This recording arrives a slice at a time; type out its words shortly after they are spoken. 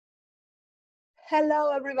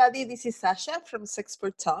Hello, everybody. This is Sasha from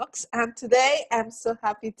Sexpert Talks, and today I'm so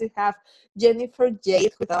happy to have Jennifer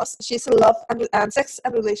Jade with us. She's a love and sex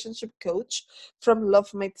and relationship coach from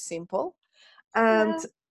Love Made Simple. And Hello.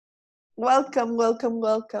 welcome, welcome,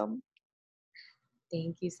 welcome.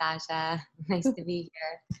 Thank you, Sasha. Nice to be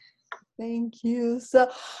here. Thank you.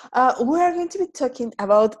 So, we are going to be talking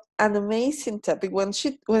about an amazing topic. When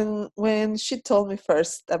she told me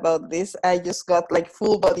first about this, I just got like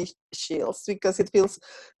full body chills because it feels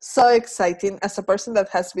so exciting. As a person that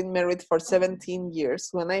has been married for 17 years,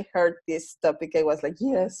 when I heard this topic, I was like,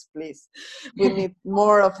 yes, please, we need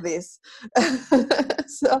more of this.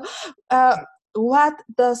 So, uh, what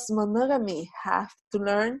does monogamy have to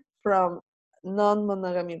learn from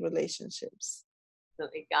non-monogamy relationships? Oh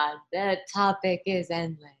my God, the topic is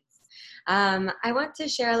endless. I want to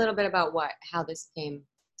share a little bit about how this came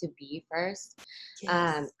to be first.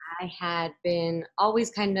 Um, Yes. I had been always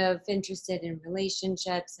kind of interested in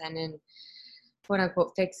relationships and in quote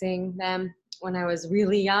unquote fixing them when I was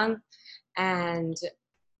really young, and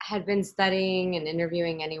had been studying and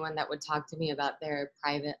interviewing anyone that would talk to me about their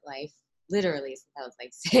private life literally since I was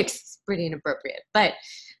like 6. It's pretty inappropriate, but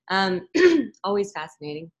always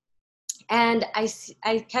fascinating. And I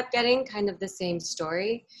kept getting kind of the same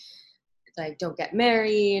story, like don't get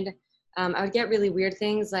married. I would get really weird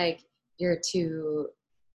things like you're too,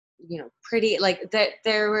 pretty. Like that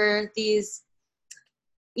there were these,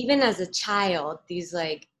 even as a child, these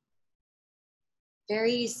like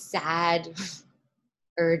very sad,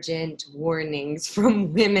 urgent warnings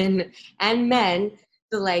from women and men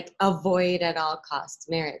to like avoid at all costs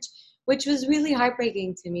marriage, which was really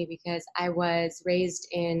heartbreaking to me because I was raised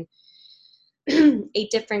in 8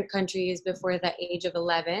 different countries before the age of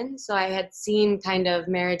 11. So I had seen kind of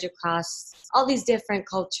marriage across all these different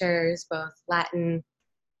cultures, both Latin,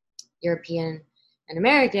 European, and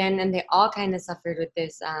American, and they all kind of suffered with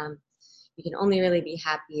this. You can only really be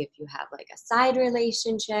happy if you have like a side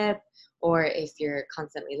relationship or if you're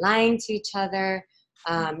constantly lying to each other.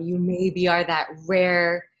 You maybe are that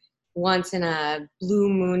rare once in a blue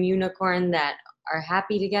moon unicorn that are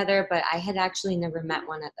happy together, but I had actually never met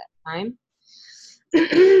one at that time.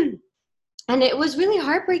 And it was really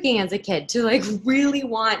heartbreaking as a kid to like really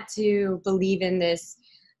want to believe in this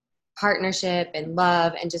partnership and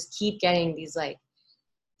love and just keep getting these like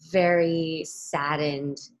very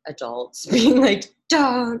saddened adults being like,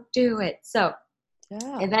 don't do it. So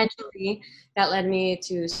Yeah. eventually that led me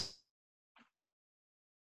to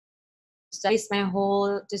study my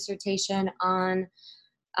whole dissertation on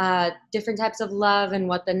different types of love and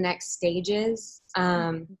what the next stage is.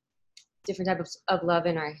 Different types of love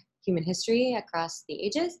in our human history across the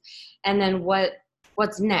ages, and then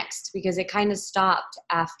what's next, because it kind of stopped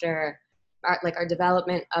after our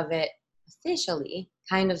development of it officially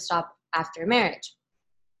kind of stopped after marriage,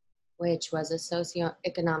 which was a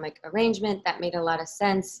socioeconomic arrangement that made a lot of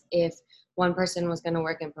sense if one person was going to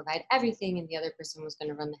work and provide everything and the other person was going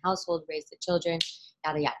to run the household, raise the children,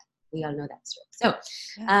 yada yada. We all know that story. So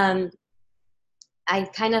I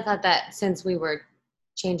kind of thought that since we were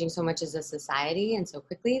changing so much as a society and so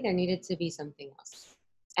quickly, there needed to be something else.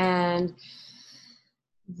 And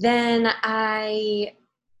then I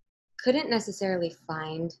couldn't necessarily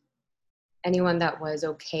find anyone that was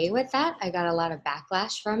okay with that. I got a lot of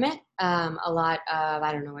backlash from it. A lot of,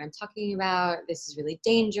 I don't know what I'm talking about. This is really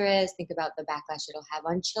dangerous. Think about the backlash it'll have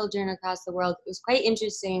on children across the world. It was quite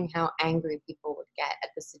interesting how angry people would get at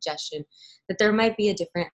the suggestion that there might be a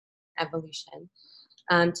different evolution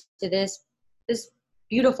to this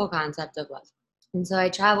beautiful concept of love. And so I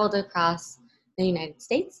traveled across the United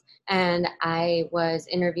States and I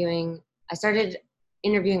started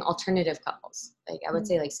interviewing alternative couples, like I would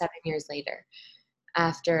say like 7 years later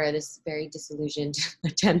after this very disillusioned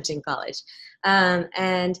attempt in college.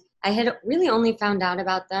 And I had really only found out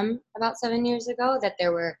about them about 7 years ago, that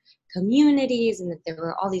there were communities and that there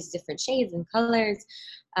were all these different shades and colors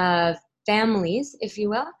of families, if you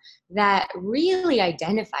will, that really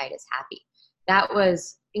identified as happy. That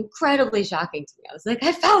was incredibly shocking to me. I was like,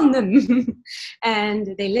 I found them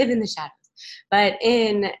and they live in the shadows. But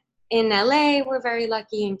in LA, we're very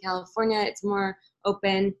lucky. In California, it's more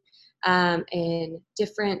open. In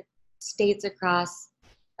different states across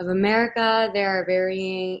of America, there are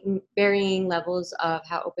varying levels of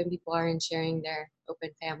how open people are in sharing their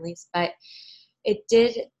open families. But it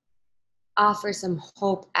did offer some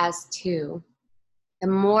hope as to the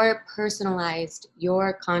more personalized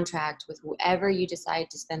your contract with whoever you decide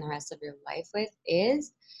to spend the rest of your life with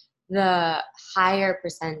is, the higher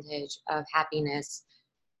percentage of happiness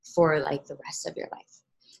for like the rest of your life.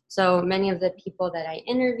 So many of the people that I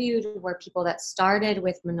interviewed were people that started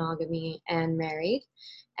with monogamy and married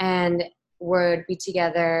and would be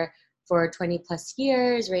together for 20 plus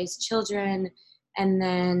years, raise children, and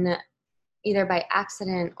then either by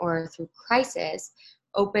accident or through crisis,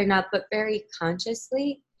 open up, but very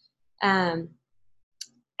consciously, um,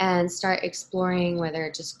 and start exploring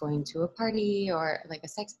whether just going to a party or like a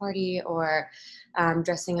sex party or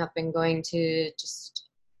dressing up and going to just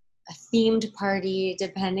a themed party,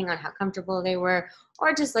 depending on how comfortable they were,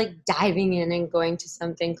 or just like diving in and going to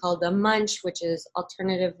something called a munch, which is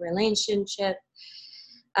alternative relationship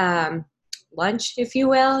lunch, if you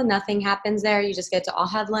will. Nothing happens there. You just get to all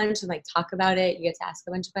have lunch and like talk about it. You get to ask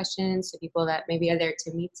a bunch of questions to people that maybe are there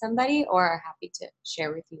to meet somebody or are happy to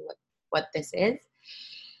share with you what this is.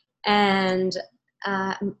 And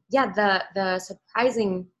the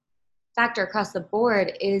surprising factor across the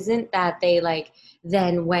board isn't that they like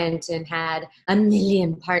then went and had a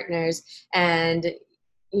million partners and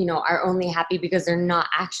are only happy because they're not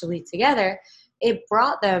actually together. It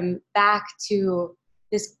brought them back to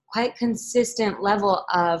this quite consistent level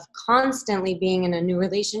of constantly being in a new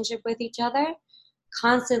relationship with each other,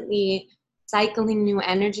 constantly cycling new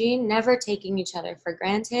energy, never taking each other for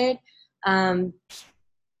granted.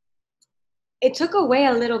 It took away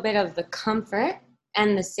a little bit of the comfort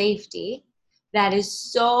and the safety that is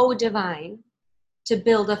so divine to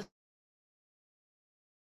build a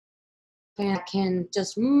family that can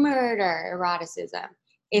just murder eroticism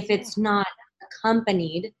if it's not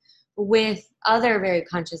accompanied with other very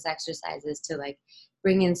conscious exercises to like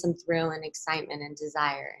bring in some thrill and excitement and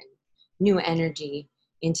desire and new energy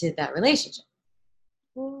into that relationship.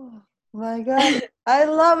 Oh my God, I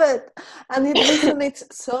love it. And it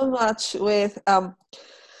resonates so much with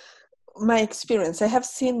my experience. I have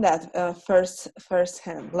seen that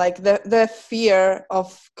firsthand, like the fear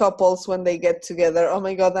of couples when they get together. Oh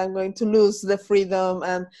my God, I'm going to lose the freedom,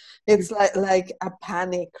 and it's like a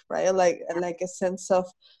panic, right? Like a sense of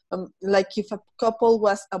like if a couple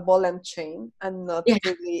was a ball and chain and not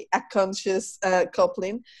really a conscious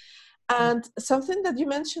coupling. And something that you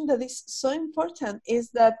mentioned that is so important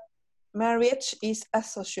is that marriage is a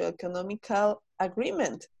socioeconomical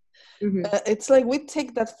agreement. Mm-hmm. It's like we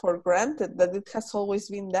take that for granted, that it has always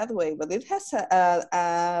been that way, but it has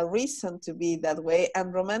a reason to be that way.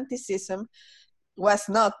 And romanticism was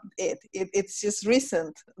not it's just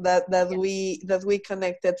recent that we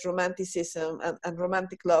connected romanticism and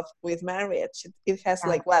romantic love with marriage. It has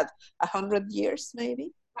like what, 100 years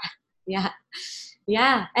maybe.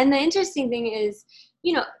 Yeah. And the interesting thing is,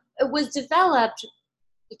 it was developed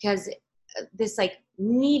because this like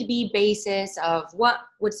need be basis of what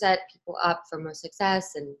would set people up for most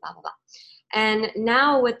success and blah blah blah. And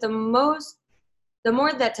now with the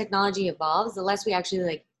more that technology evolves, the less we actually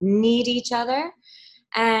like need each other,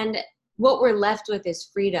 and what we're left with is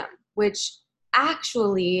freedom, which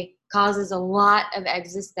actually causes a lot of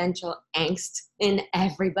existential angst in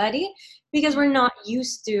everybody because we're not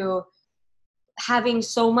used to having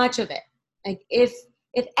so much of it. Like if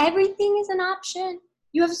everything is an option,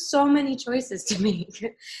 you have so many choices to make.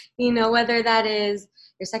 Whether that is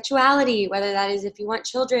your sexuality, whether that is if you want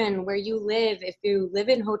children, where you live, if you live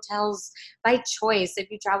in hotels by choice,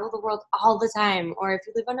 if you travel the world all the time, or if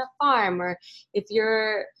you live on a farm, or if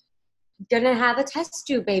you're gonna have a test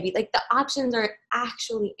tube baby. Like the options are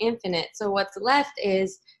actually infinite. So what's left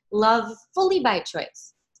is love fully by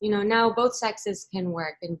choice. Now both sexes can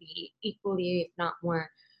work and be equally, if not more,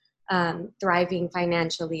 thriving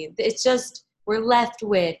financially. It's just we're left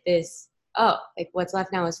with this, like what's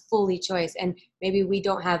left now is fully choice. And maybe we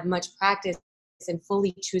don't have much practice in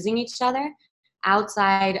fully choosing each other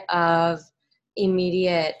outside of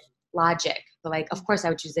immediate logic. But like, of course I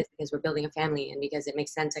would choose this because we're building a family and because it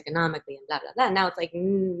makes sense economically and blah, blah, blah. Now it's like,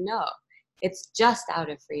 no, it's just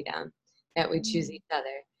out of freedom that we choose each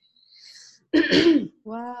other.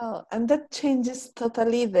 Wow. And that changes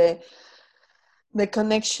totally the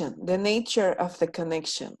connection, the nature of the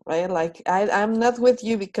connection, right? Like I'm not with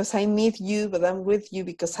you because I need you, but I'm with you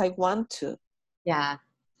because I want to. Yeah.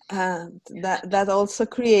 And that also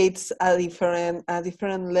creates a different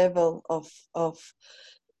level of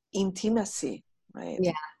intimacy, right?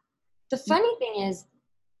 Yeah. The funny thing is,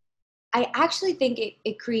 I actually think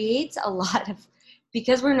it creates a lot of,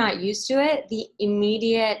 because we're not used to it, the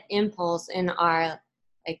immediate impulse in our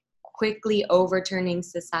like quickly overturning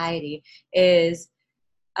society is,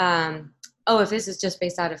 if this is just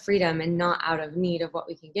based out of freedom and not out of need of what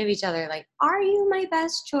we can give each other, like, are you my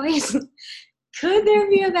best choice? Could there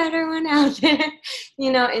be a better one out there?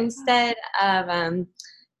 Instead of,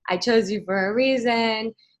 I chose you for a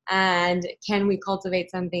reason, and can we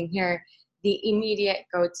cultivate something here the immediate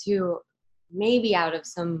go-to, maybe out of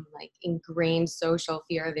some like ingrained social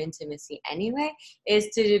fear of intimacy anyway, is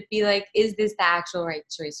to be like, is this the actual right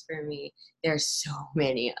choice for me? There's so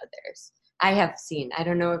many others I have seen. I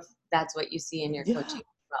don't know if that's what you see in your Yeah, coaching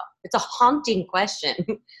as well. It's a haunting question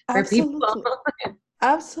for people. absolutely.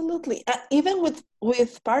 Absolutely. Even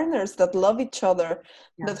with partners that love each other,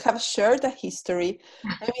 Yeah. that have shared a history.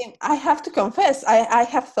 I mean, I have to confess, I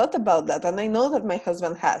have thought about that, and I know that my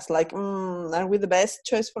husband has. Like, are we the best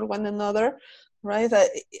choice for one another? Right?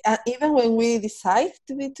 Even when we decide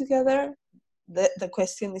to be together, the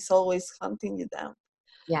question is always hunting you down.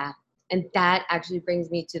 Yeah. And that actually brings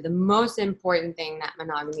me to the most important thing that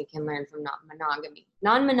monogamy can learn from non-monogamy.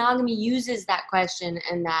 Non-monogamy uses that question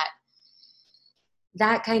and that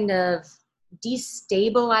kind of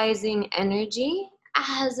destabilizing energy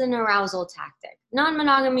as an arousal tactic.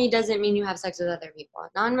 Non-monogamy doesn't mean you have sex with other people.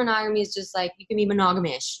 Non-monogamy is just like, you can be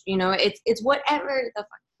monogamish. You know, it's whatever the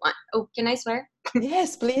fuck you want. Oh, can I swear?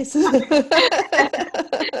 Yes, please.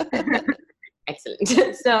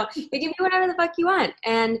 Excellent. So it can be whatever the fuck you want.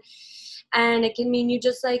 And it can mean you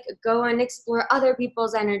just like go and explore other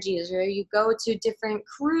people's energies, or you go to different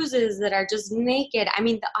cruises that are just naked. I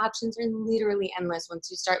mean, the options are literally endless. Once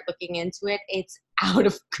you start looking into it, it's out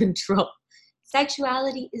of control.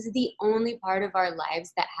 Sexuality is the only part of our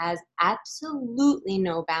lives that has absolutely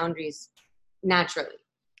no boundaries naturally,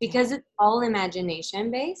 because it's all imagination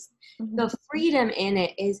based. Mhm. The freedom in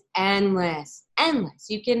it is endless, endless.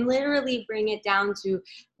 You can literally bring it down to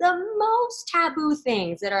the most taboo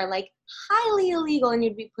things that are like highly illegal and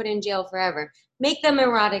you'd be put in jail forever. Make them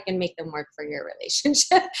erotic and make them work for your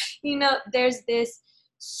relationship. You know, there's this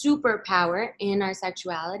superpower in our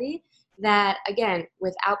sexuality that, again,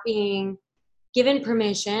 without being given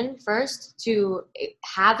permission first to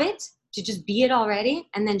have it, to just be it already,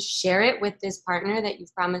 and then share it with this partner that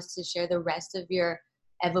you've promised to share the rest of your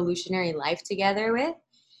evolutionary life together with,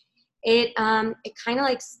 it kind of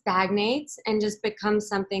like stagnates and just becomes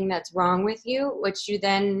something that's wrong with you, which you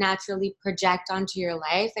then naturally project onto your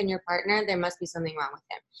life and your partner. There must be something wrong with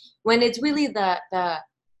him, when it's really the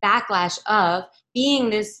backlash of being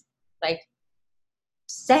this like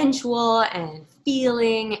sensual and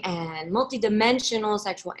feeling and multidimensional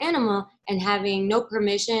sexual animal and having no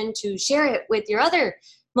permission to share it with your other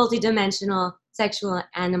multidimensional sexual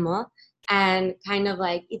animal, and kind of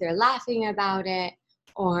like either laughing about it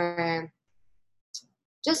or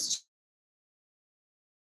just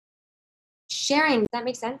sharing. Does that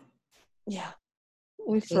make sense? Yeah,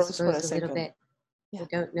 we Face froze for a froze a little second. bit. Yeah. I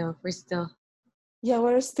don't know if we're still. Yeah,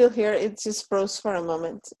 we're still here. It just froze for a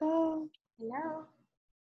moment. Oh, Hello.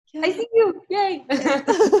 I yeah. see you. Yay.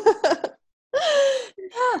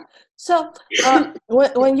 Yeah. So,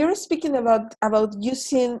 when you're speaking about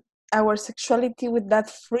using our sexuality with that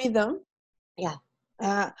freedom, Yeah.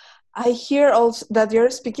 uh, I hear also that you're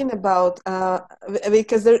speaking about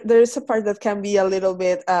because there is a part that can be a little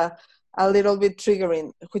bit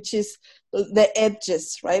triggering, which is the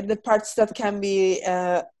edges, right? The parts that can be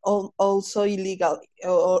also illegal,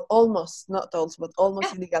 or almost, not also, but almost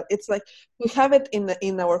Yeah. illegal. It's like we have it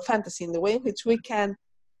in our fantasy, in the way in which we can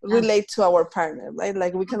Yeah. relate to our partner, right?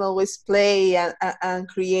 Like we can always play and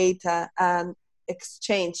create an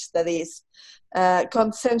exchange that is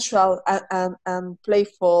consensual and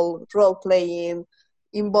playful, role playing,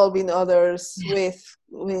 involving others with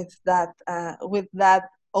that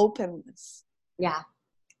openness. Yeah.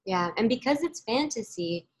 Yeah. And because it's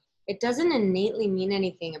fantasy, it doesn't innately mean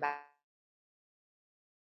anything about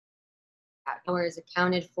hours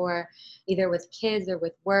accounted for, either with kids or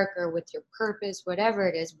with work or with your purpose, whatever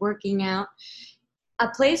it is, working out. A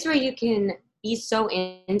place where you can be so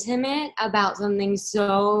intimate about something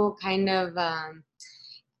so kind of,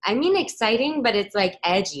 I mean, exciting, but it's like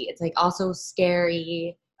edgy. It's like also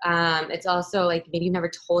scary. It's also like maybe you never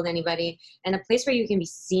told anybody, and a place where you can be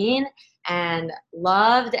seen and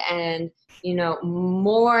loved, and you know,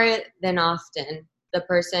 more than often the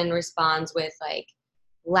person responds with like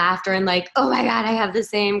laughter and like, oh my god, I have the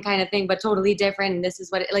same kind of thing but totally different, and this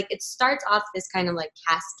is what it starts off this kind of like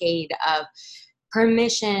cascade of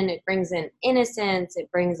permission. It brings in innocence,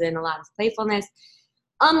 it brings in a lot of playfulness,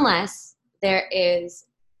 unless there is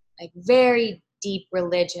like very deep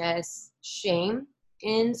religious shame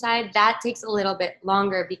inside. That takes a little bit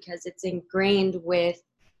longer because it's ingrained with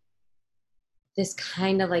this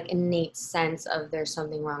kind of like innate sense of there's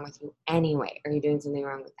something wrong with you anyway, or you're doing something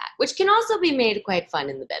wrong with that, which can also be made quite fun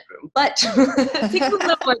in the bedroom, but it takes a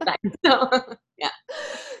little more time. So yeah.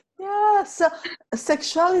 Yeah, so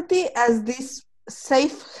sexuality as this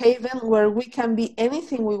safe haven where we can be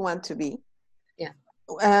anything we want to be. Yeah.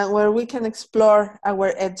 where we can explore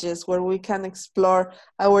our edges, where we can explore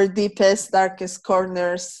our deepest, darkest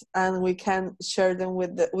corners, and we can share them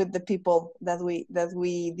with the people that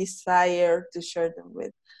we desire to share them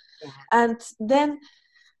with. Yeah. And then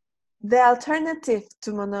the alternative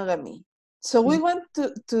to monogamy. So we want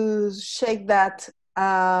to shake that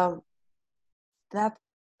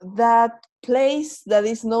that place that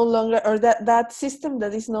is no longer, or that system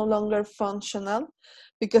that is no longer functional,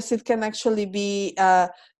 because it can actually be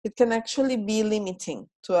limiting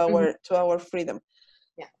to our freedom.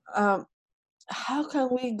 Yeah. How can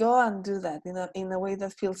we go and do that in a way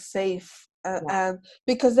that feels safe? Yeah. And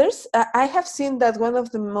because I have seen that one of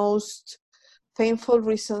the most painful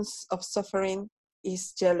reasons of suffering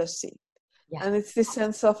is jealousy. Yeah. And it's this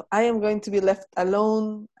sense of, I am going to be left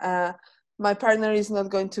alone. My partner is not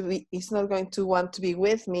going to want to be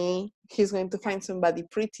with me. He's going to find somebody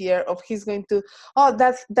prettier, or he's going to,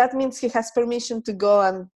 that means he has permission to go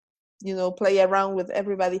and play around with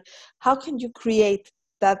everybody. How can you create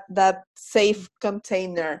that safe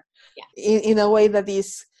container in a way that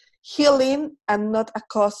is healing and not a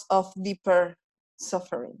cause of deeper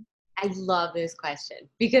suffering? I love this question,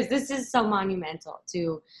 because this is so monumental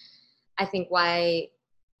to, I think, why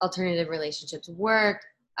alternative relationships work,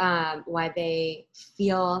 why they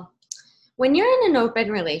feel, when you're in an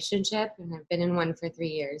open relationship, and I've been in one for 3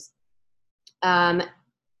 years,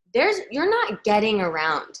 you're not getting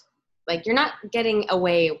around. Like, you're not getting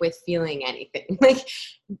away with feeling anything. Like,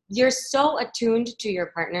 you're so attuned to your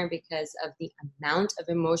partner because of the amount of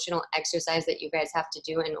emotional exercise that you guys have to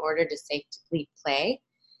do in order to safely play,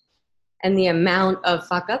 and the amount of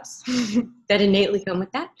fuck-ups that innately come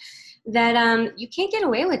with that you can't get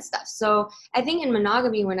away with stuff. So I think in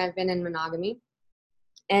monogamy, when I've been in monogamy,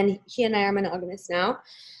 and he and I are monogamous now,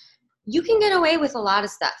 you can get away with a lot of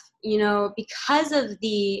stuff, because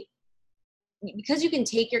you can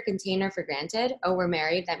take your container for granted. Oh, we're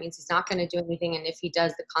married, that means he's not going to do anything, and if he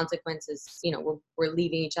does, the consequences, we're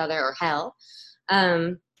leaving each other, or hell.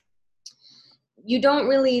 You don't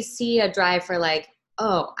really see a drive for, like,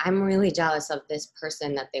 oh, I'm really jealous of this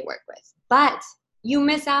person that they work with. But you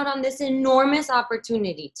miss out on this enormous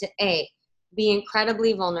opportunity to be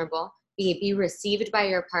incredibly vulnerable, be received by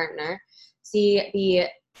your partner, be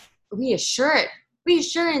reassured.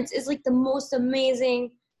 Reassurance is like the most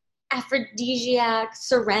amazing, aphrodisiac,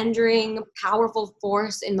 surrendering, powerful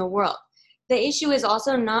force in the world. The issue is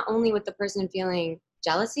also not only with the person feeling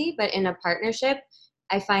jealousy, but in a partnership,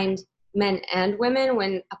 I find men and women,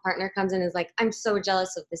 when a partner comes in and is like, I'm so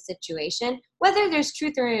jealous of this situation, whether there's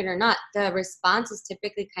truth in it or not, the response is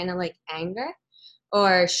typically kind of like anger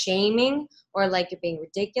or shaming, or like you're being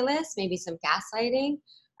ridiculous, maybe some gaslighting,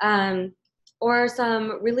 or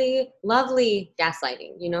some really lovely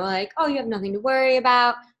gaslighting, like, oh, you have nothing to worry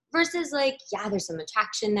about, versus like, yeah, there's some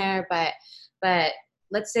attraction there, but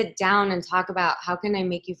let's sit down and talk about, how can I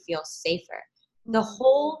make you feel safer? The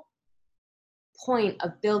whole point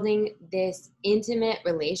of building this intimate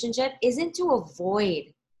relationship isn't to avoid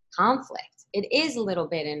conflict. It is a little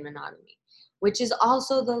bit in monogamy, which is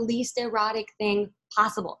also the least erotic thing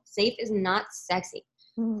possible. Safe is not sexy.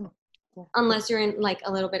 Unless you're in like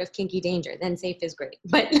a little bit of kinky danger, then safe is great.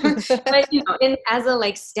 But as a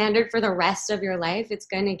like standard for the rest of your life, it's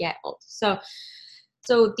going to get old. So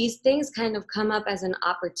these things kind of come up as an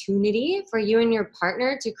opportunity for you and your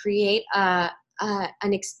partner to create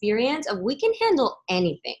an experience of, we can handle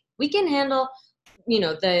anything. We can handle,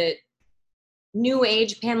 the new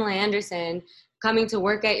age Pamela Anderson coming to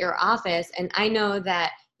work at your office, and I know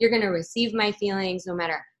that you're going to receive my feelings no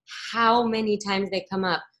matter how many times they come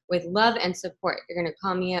up, with love and support. You're going to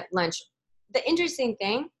call me at lunch. The interesting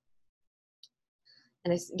thing,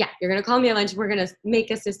 you're going to call me at lunch. We're going to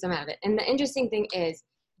make a system out of it. And the interesting thing is,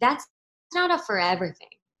 that's not a forever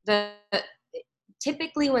thing.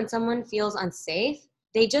 Typically, when someone feels unsafe,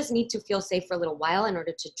 they just need to feel safe for a little while in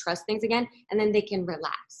order to trust things again, and then they can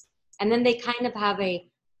relax. And then they kind of have a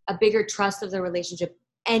bigger trust of the relationship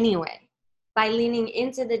anyway. By leaning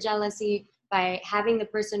into the jealousy, by having the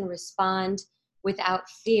person respond without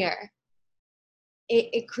fear,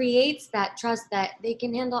 it creates that trust that they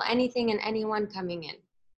can handle anything and anyone coming in.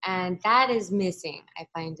 And that is missing, I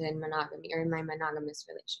find, in monogamy, or in my monogamous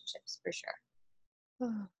relationships, for sure.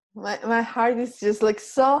 My heart is just like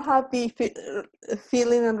so happy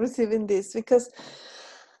feeling and receiving this, because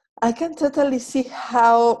I can totally see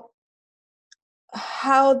how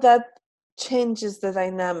that changes the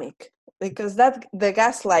dynamic, because that the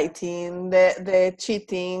gaslighting, the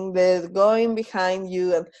cheating, the going behind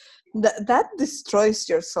you, and that destroys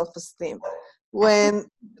your self-esteem. when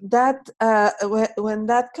when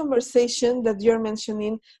that conversation that you're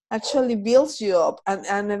mentioning actually builds you up,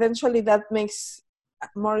 and eventually that makes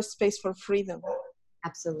more space for freedom.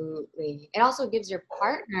 Absolutely. It also gives your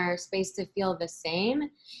partner space to feel the same.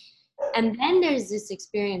 And then there's this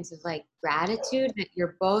experience of like gratitude that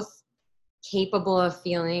you're both capable of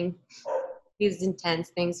feeling these intense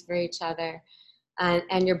things for each other,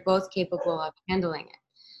 and you're both capable of handling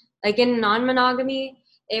it. Like in non-monogamy,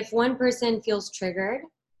 if one person feels triggered,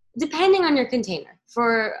 depending on your container,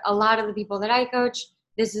 for a lot of the people that I coach,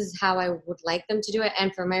 this is how I would like them to do it.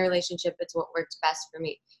 And for my relationship, it's what works best for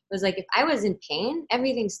me. It was like, if I was in pain,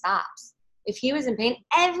 everything stops. If he was in pain,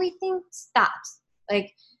 everything stops.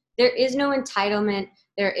 Like, there is no entitlement.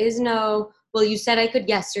 There is no, well, you said I could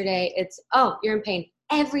yesterday. It's, oh, you're in pain.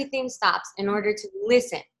 Everything stops in order to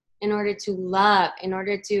listen, in order to love, in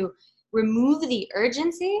order to remove the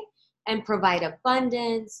urgency and provide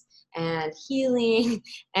abundance and healing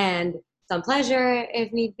and some pleasure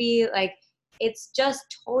if need be. Like, it's just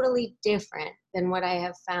totally different than what I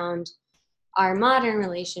have found our modern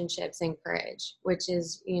relationships encourage, which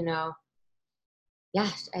is, yeah,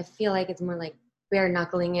 I feel like it's more like bare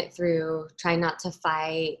knuckling it through, try not to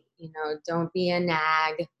fight, don't be a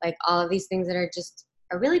nag, like all of these things that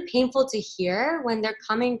are really painful to hear when they're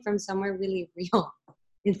coming from somewhere really real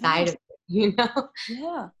inside of you,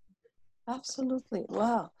 Yeah, absolutely.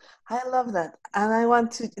 Wow, I love that, and I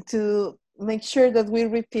want to make sure that we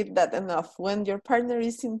repeat that enough. When your partner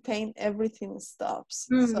is in pain, everything stops.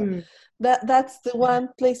 So that's the one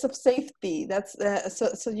place of safety. That's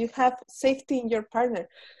so you have safety in your partner.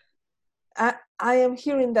 I am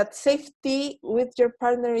hearing that safety with your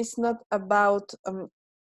partner is not about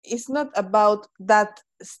it's not about that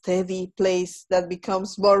steady place that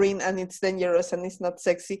becomes boring and it's dangerous and it's not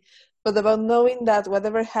sexy, but about knowing that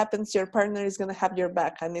whatever happens, your partner is going to have your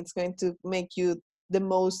back and it's going to make you the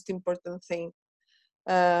most important thing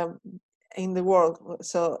um, in the world.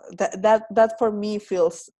 So that for me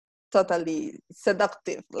feels totally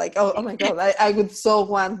seductive. Like, oh my God, I would so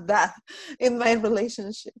want that in my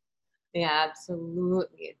relationship. Yeah,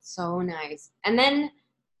 absolutely. It's so nice. And then,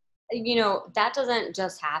 that doesn't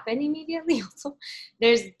just happen immediately. Also,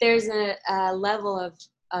 there's a level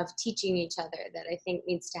of teaching each other that I think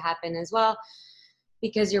needs to happen as well,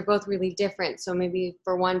 because you're both really different. So maybe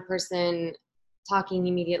for one person, talking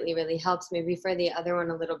immediately really helps. Maybe for the other one,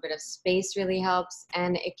 a little bit of space really helps.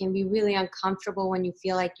 And it can be really uncomfortable when you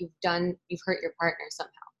feel like you've hurt your partner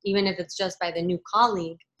somehow, even if it's just by the new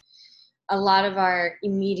colleague. A lot of our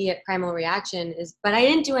immediate primal reaction is, but I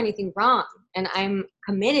didn't do anything wrong and I'm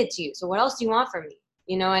committed to you. So what else do you want from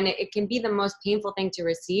me? And it can be the most painful thing to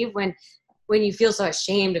receive when you feel so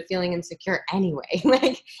ashamed of feeling insecure anyway.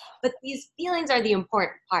 Like, but these feelings are the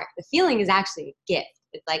important part. The feeling is actually a gift.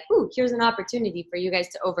 It's like, ooh, here's an opportunity for you guys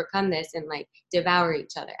to overcome this and like devour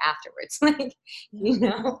each other afterwards. Like,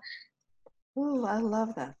 Oh, I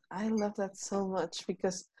love that. I love that so much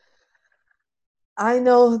because I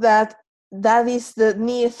know that that is the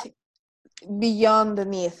need beyond the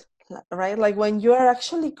need, right? Like when you are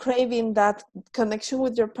actually craving that connection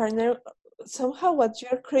with your partner, somehow what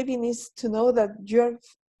you're craving is to know that you're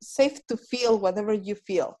safe to feel whatever you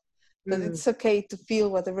feel, that it's okay to feel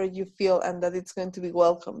whatever you feel, and that it's going to be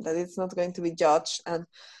welcome, that it's not going to be judged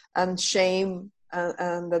and shame,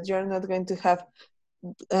 and that you're not going to have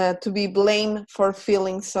to be blamed for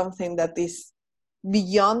feeling something that is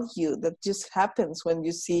beyond you, that just happens when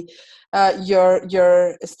you see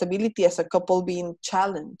your stability as a couple being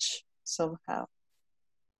challenged somehow.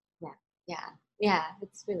 Yeah,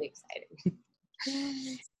 it's really exciting.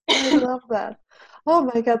 Yes, I love that. Oh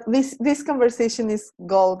my God, this conversation is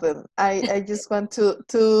golden. I just want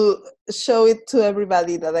to show it to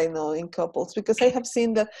everybody that I know in couples, because I have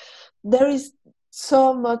seen that there is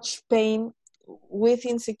so much pain with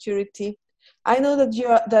insecurity. I know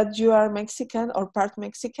that you are Mexican or part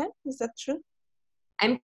Mexican. Is that true?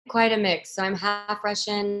 I'm quite a mix. So I'm half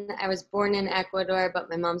Russian. I was born in Ecuador, but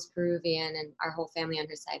my mom's Peruvian, and our whole family on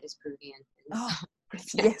her side is Peruvian. Oh,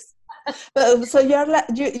 yes. So you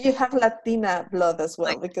have Latina blood as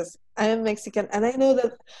well, because I am Mexican, and I know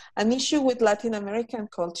that an issue with Latin American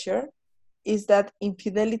culture is that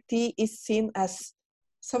infidelity is seen as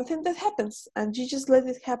something that happens, and you just let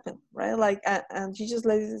it happen, right? Like, and you just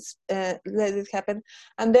let it happen.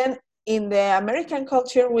 And then in the American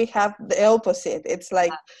culture, we have the opposite. It's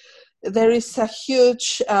like there is a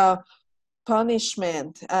huge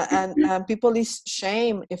punishment, and people is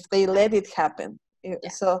shame if they let it happen.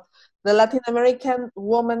 So the Latin American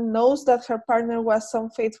woman knows that her partner was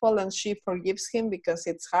unfaithful and she forgives him because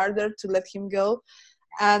it's harder to let him go.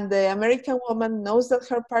 and the American woman knows that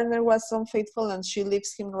her partner was unfaithful and she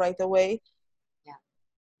leaves him right away. Yeah.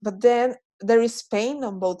 But then there is pain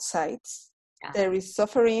on both sides. Yeah. There is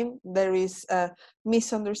suffering, there is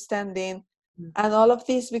misunderstanding, Mm-hmm. and all of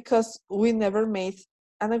this because we never made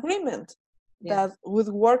an agreement that would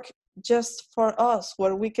work just for us,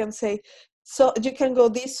 where we can say, so you can go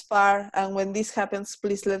this far, and when this happens,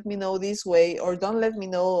 please let me know this way, or don't let me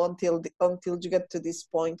know until you get to this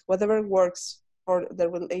point, whatever works for the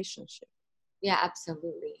relationship. Yeah,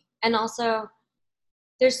 absolutely. And also,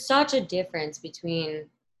 there's such a difference between,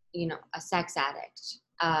 you know, a sex addict,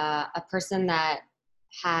 a person that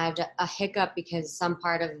had a hiccup because some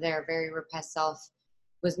part of their very repressed self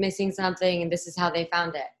was missing something and this is how they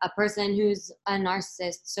found it. A person who's a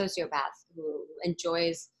narcissist, sociopath, who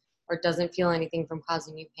enjoys or doesn't feel anything from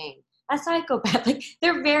causing you pain. A psychopath, like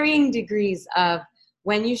there are varying degrees of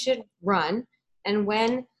when you should run and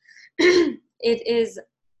when it is,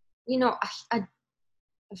 you know, a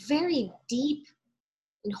very deep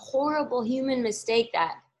and horrible human mistake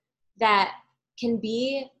that can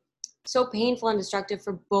be so painful and destructive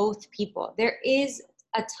for both people. There is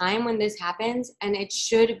a time when this happens, and it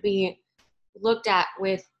should be looked at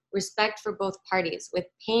with respect for both parties, with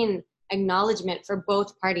pain acknowledgement for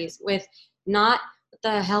both parties, with not what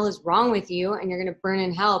the hell is wrong with you and you're going to burn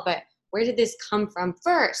in hell, but where did this come from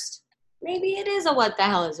first? Maybe it is a what the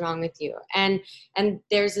hell is wrong with you, and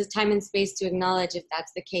there's a time and space to acknowledge if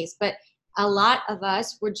that's the case. But a lot of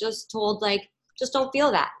us were just told, like, just don't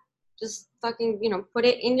feel that, just fucking, you know, put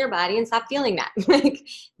it in your body and stop feeling that. Like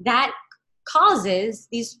that causes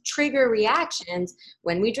these trigger reactions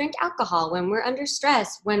when we drink alcohol, when we're under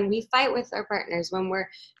stress, when we fight with our partners, when we're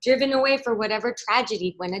driven away for whatever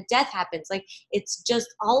tragedy, when a death happens. Like it's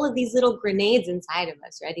just all of these little grenades inside of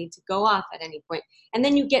us ready to go off at any point. And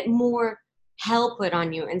then you get more hell put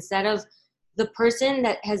on you instead of the person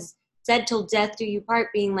that has said till death do you part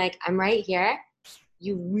being like, I'm right here,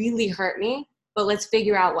 you really hurt me, but let's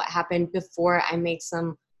figure out what happened before I make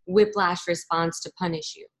some whiplash response to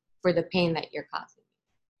punish you for the pain that you're causing.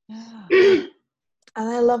 Yeah. And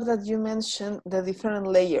I love that you mentioned the different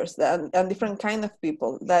layers and different kind of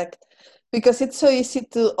people, like, because it's so easy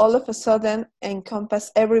to all of a sudden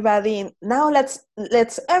encompass everybody in, now let's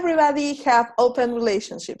everybody have open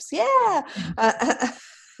relationships. Yeah.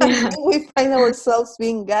 We find ourselves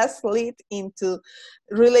being gaslit into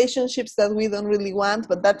relationships that we don't really want,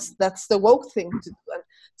 but that's the woke thing to do. And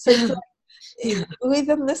so it's like, we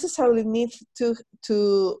don't necessarily need to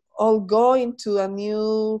all go into a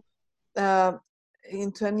new like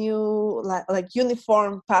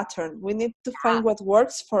uniform pattern. We need to find what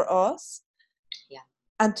works for us,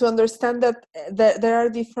 and to understand that there are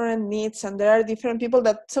different needs and there are different people,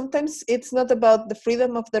 that sometimes it's not about the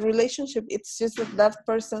freedom of the relationship, it's just that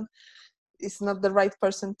person is not the right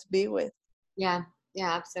person to be with. Yeah,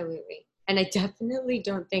 absolutely. And I definitely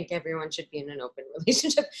don't think everyone should be in an open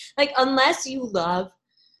relationship. Like, unless you love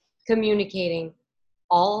communicating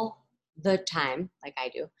all the time, like I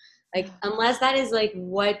do, like, unless that is like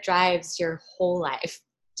what drives your whole life,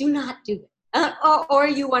 do not do it. Or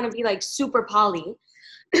you want to be like super poly,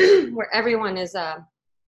 where everyone is a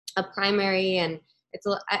primary, and it's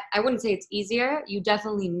I wouldn't say it's easier. You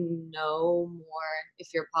definitely know more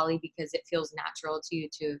if you're poly because it feels natural to you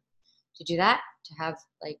to do that, to have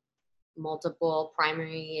like multiple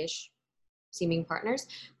primary-ish seeming partners.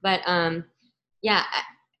 But yeah,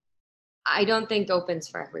 I don't think open's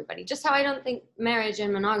for everybody. Just how I don't think marriage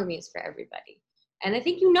and monogamy is for everybody. And I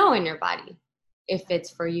think you know in your body if it's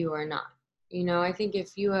for you or not. You know, I think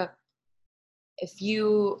if you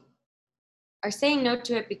are saying no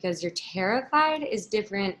to it because you're terrified is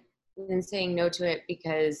different than saying no to it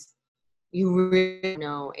because you really have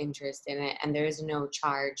no interest in it and there's no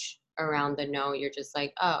charge around the no. You're just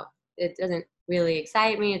like, oh, it doesn't really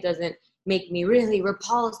excite me. It doesn't make me really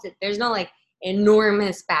repulsed. There's no like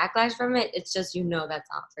enormous backlash from it. It's just, you know, that's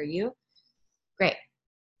not for you. Great.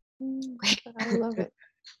 I love it.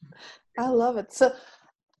 I love it. So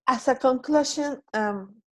as a conclusion,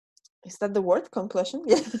 is that the word, conclusion?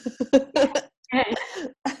 Yeah.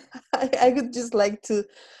 I would just like to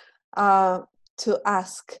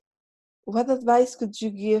ask, what advice could you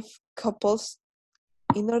give couples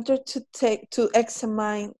in order to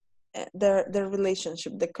examine their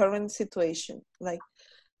relationship, the current situation? Like,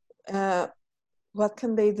 what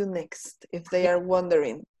can they do next if they are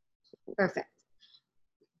wondering? Perfect.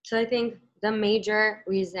 So I think the major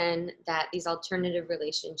reason that these alternative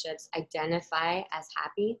relationships identify as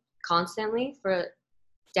happy constantly for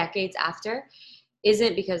decades after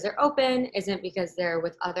isn't because they're open, isn't because they're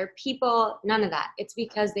with other people, none of that. It's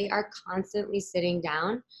because they are constantly sitting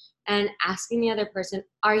down and asking the other person,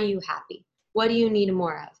 are you happy? What do you need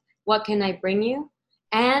more of? What can I bring you?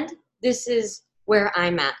 And this is where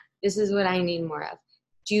I'm at. This is what I need more of.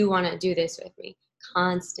 Do you want to do this with me?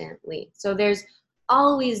 Constantly. So there's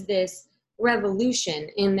always this revolution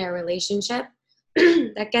in their relationship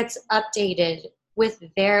that gets updated with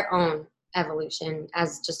their own evolution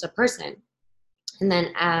as just a person. And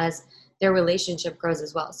then as their relationship grows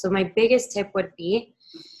as well. So my biggest tip would be,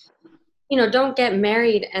 don't get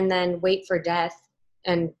married and then wait for death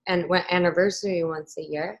and anniversary once a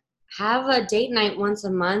year. Have a date night once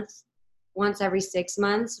a month, once every 6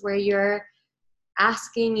 months, where you're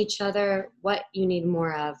asking each other what you need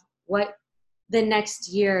more of, what the next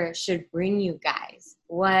year should bring you guys,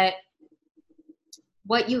 what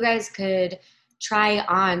you guys could try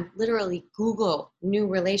on. Literally Google new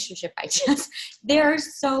relationship ideas. There are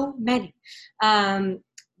so many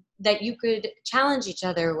that you could challenge each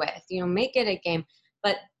other with, make it a game,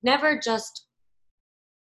 but never just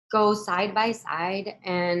go side by side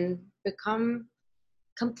and become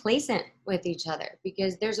complacent with each other,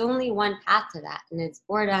 because there's only one path to that, and it's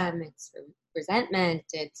boredom, it's resentment,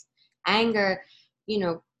 it's anger.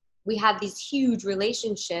 We have these huge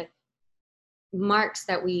relationship marks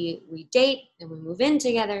that we date, and we move in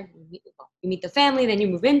together. You meet the family, then you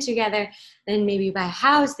move in together, then maybe you buy a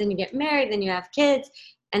house, then you get married, then you have kids,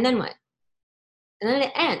 and then what? And then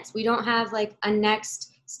it ends. We don't have like a next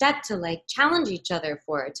step to like challenge each other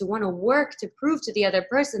for, to want to work to prove to the other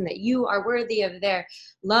person that you are worthy of their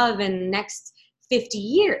love in the next 50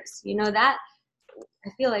 years. That I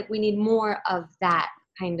feel like we need more of that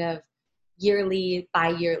kind of yearly,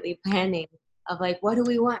 bi-yearly planning of like, what do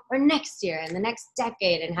we want for next year and the next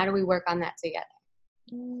decade, and how do we work on that together?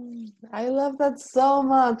 I love that so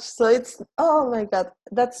much. So it's, oh my God,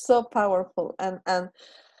 that's so powerful. And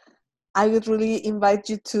I would really invite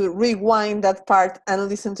you to rewind that part and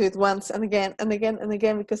listen to it once and again and again and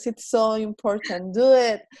again, because it's so important. Do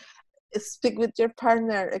it. Speak with your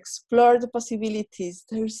partner, explore the possibilities.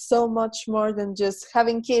 There's so much more than just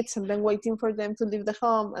having kids and then waiting for them to leave the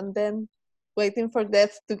home and then waiting for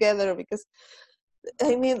death together. Because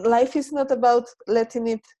life is not about letting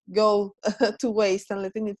it go to waste and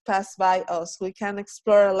letting it pass by us. We can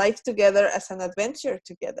explore a life together as an adventure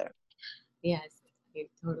together. Yes, I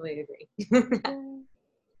totally agree.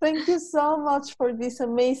 Thank you so much for this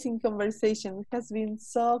amazing conversation. It has been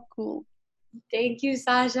so cool. Thank you,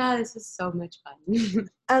 Sasha. This is so much fun.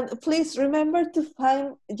 And please remember to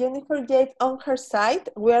find Jennifer Jade on her site.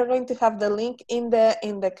 We are going to have the link in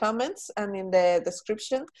the comments and in the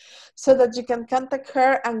description, so that you can contact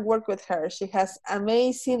her and work with her. She has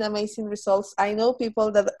amazing results. I know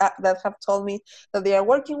people that have told me that they are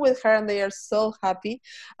working with her and they are so happy.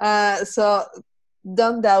 So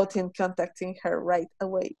don't doubt in contacting her right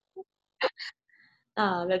away.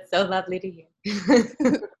 Oh, that's so lovely to hear.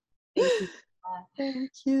 Thank you.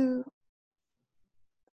 Thank you.